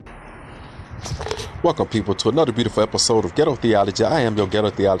Welcome, people, to another beautiful episode of Ghetto Theology. I am your Ghetto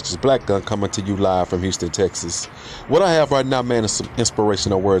Theologist, Black Gun, coming to you live from Houston, Texas. What I have right now, man, is some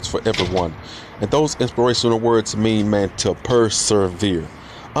inspirational words for everyone. And those inspirational words mean, man, to persevere.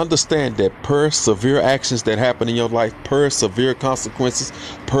 Understand that persevere actions that happen in your life, persevere consequences,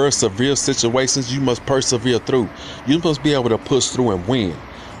 persevere situations, you must persevere through. You must be able to push through and win.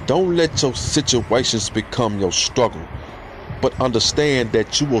 Don't let your situations become your struggle. But understand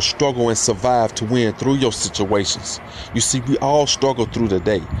that you will struggle and survive to win through your situations. You see, we all struggle through the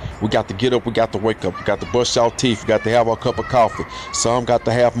day. We got to get up, we got to wake up, we got to brush our teeth, we got to have our cup of coffee. Some got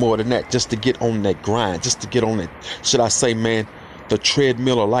to have more than that just to get on that grind, just to get on that, should I say, man, the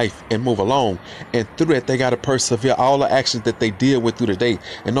treadmill of life and move along. And through that, they got to persevere all the actions that they deal with through the day.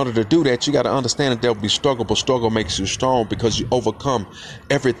 In order to do that, you got to understand that there'll be struggle, but struggle makes you strong because you overcome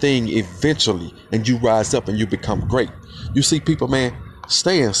everything eventually and you rise up and you become great. You see, people, man,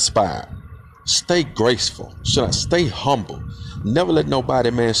 stay inspired, stay graceful, stay humble. Never let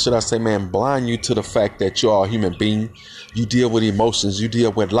nobody, man, blind you to the fact that you are a human being. You deal with emotions, you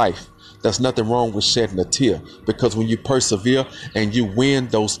deal with life. There's nothing wrong with shedding a tear, because when you persevere and you win,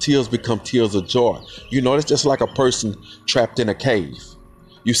 those tears become tears of joy. You know, it's just like a person trapped in a cave.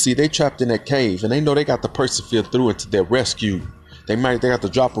 You see, they trapped in that cave and they know they got to persevere through it till they're rescued. They got to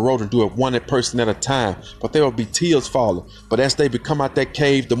drop a road and do it one person at a time, but there will be tears falling. But as they come out that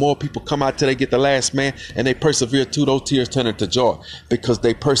cave, the more people come out till they get the last man, and they persevere too, those tears turn into joy because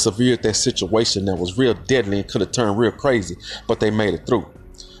they persevered that situation that was real deadly and could have turned real crazy, but they made it through.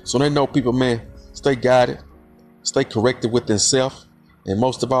 So they know, people, man, stay guided, stay corrected within self, and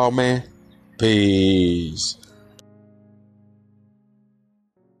most of all, man, peace.